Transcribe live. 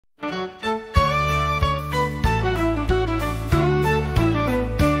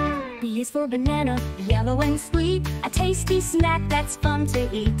mellow and sweet, a tasty snack that's fun to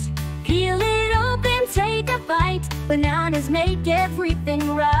eat. Peel it open, take a bite. Bananas make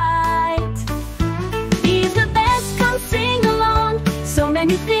everything right. He's the best, come sing along. So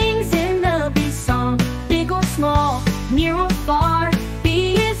many things in the bee song. Big or small, near or far,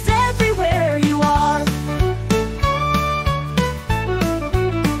 bee is everywhere you are.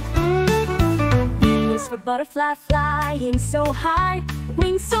 B is for butterfly, flying so high,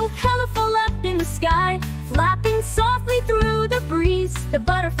 wings so colorful up in the sky, flapping softly through the breeze. The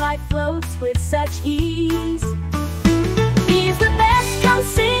butterfly floats with such ease. B is the best, come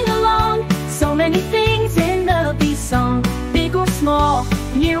sing along. So many things in the bee song. Big or small,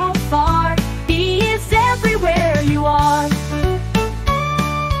 near or far, bee is everywhere you are.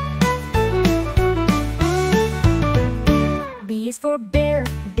 B is for bear,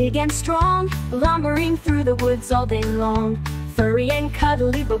 big and strong, lumbering through the woods all day long. Furry and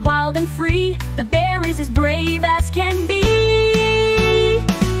cuddly, but wild and free, the bear is as brave as can be.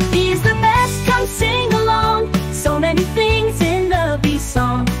 B is the best, come sing along. So many things in the bee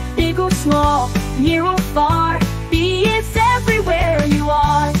song. Big or small, near or far, bee is everywhere you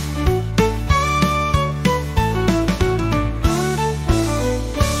are.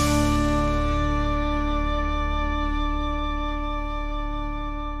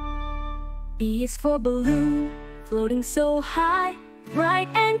 B is for balloon, floating so high, bright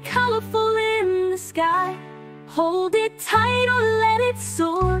and colorful in the sky. Hold it tight or let it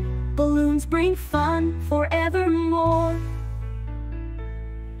soar, balloons bring fun forevermore.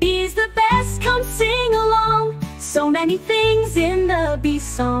 B's the best, come sing along. So many things in the bee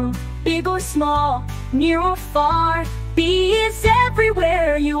song. Big or small, near or far, bee is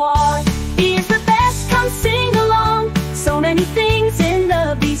everywhere you are. B is the best, come sing along. So many things in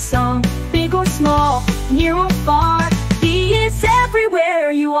the bee song. Big or small, near or far, bee is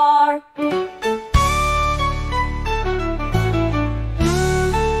everywhere you are.